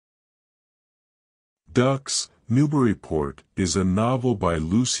Ducks, Newburyport is a novel by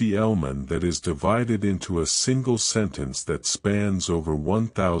Lucy Ellmann that is divided into a single sentence that spans over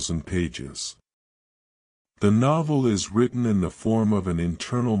 1,000 pages. The novel is written in the form of an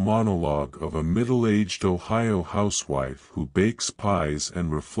internal monologue of a middle-aged Ohio housewife who bakes pies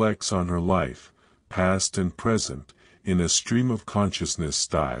and reflects on her life, past and present, in a stream of consciousness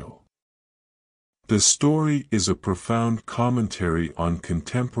style. The story is a profound commentary on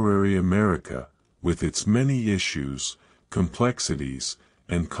contemporary America, with its many issues, complexities,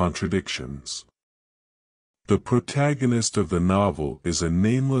 and contradictions. The protagonist of the novel is a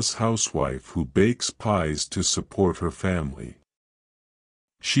nameless housewife who bakes pies to support her family.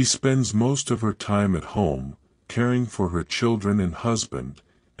 She spends most of her time at home, caring for her children and husband,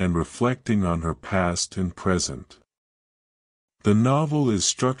 and reflecting on her past and present. The novel is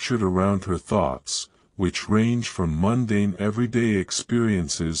structured around her thoughts, which range from mundane everyday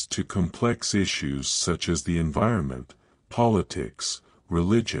experiences to complex issues such as the environment, politics,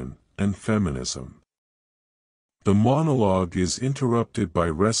 religion, and feminism. The monologue is interrupted by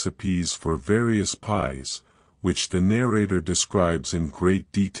recipes for various pies, which the narrator describes in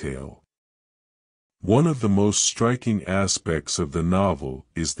great detail. One of the most striking aspects of the novel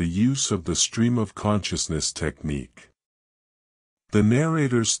is the use of the stream of consciousness technique. The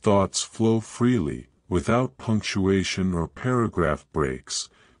narrator's thoughts flow freely, without punctuation or paragraph breaks,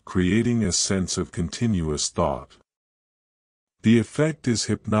 creating a sense of continuous thought. The effect is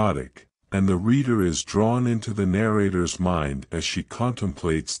hypnotic, and the reader is drawn into the narrator's mind as she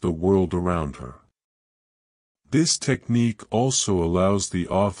contemplates the world around her. This technique also allows the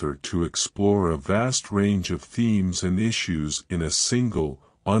author to explore a vast range of themes and issues in a single,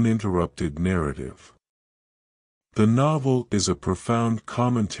 uninterrupted narrative. The novel is a profound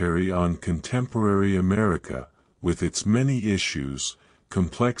commentary on contemporary America, with its many issues,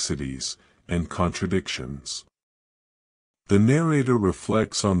 complexities, and contradictions. The narrator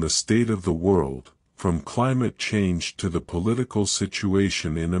reflects on the state of the world, from climate change to the political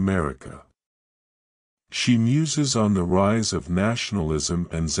situation in America. She muses on the rise of nationalism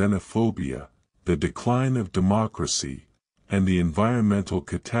and xenophobia, the decline of democracy, and the environmental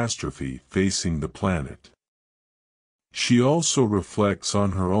catastrophe facing the planet. She also reflects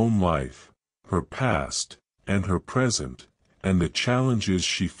on her own life, her past, and her present, and the challenges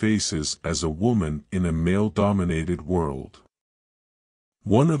she faces as a woman in a male-dominated world.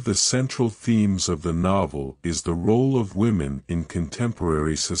 One of the central themes of the novel is the role of women in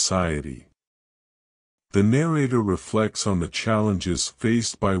contemporary society. The narrator reflects on the challenges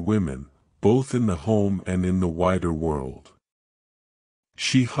faced by women, both in the home and in the wider world.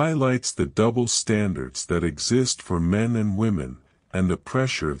 She highlights the double standards that exist for men and women, and the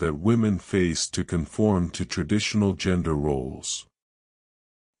pressure that women face to conform to traditional gender roles.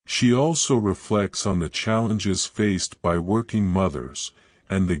 She also reflects on the challenges faced by working mothers,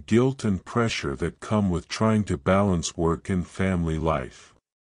 and the guilt and pressure that come with trying to balance work and family life.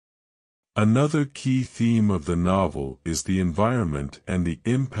 Another key theme of the novel is the environment and the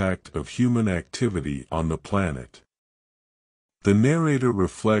impact of human activity on the planet. The narrator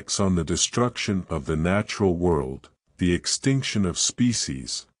reflects on the destruction of the natural world, the extinction of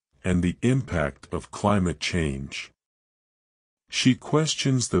species, and the impact of climate change. She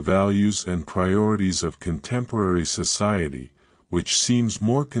questions the values and priorities of contemporary society, which seems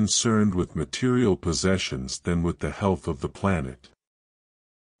more concerned with material possessions than with the health of the planet.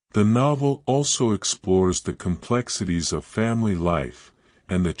 The novel also explores the complexities of family life,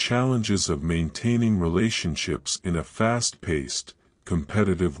 and the challenges of maintaining relationships in a fast-paced,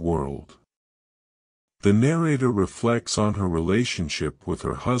 competitive world. The narrator reflects on her relationship with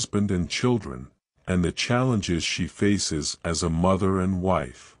her husband and children, and the challenges she faces as a mother and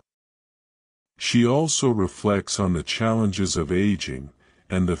wife. She also reflects on the challenges of aging,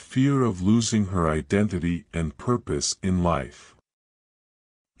 and the fear of losing her identity and purpose in life.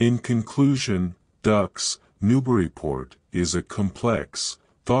 In conclusion, Ducks, Newburyport is a complex,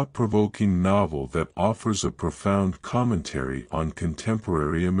 thought-provoking novel that offers a profound commentary on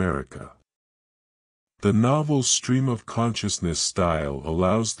contemporary America. The novel's stream of consciousness style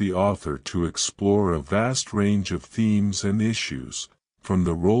allows the author to explore a vast range of themes and issues, from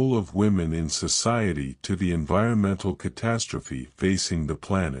the role of women in society to the environmental catastrophe facing the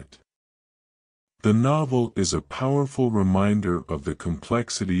planet. The novel is a powerful reminder of the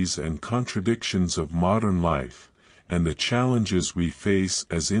complexities and contradictions of modern life, and the challenges we face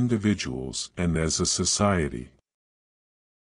as individuals and as a society.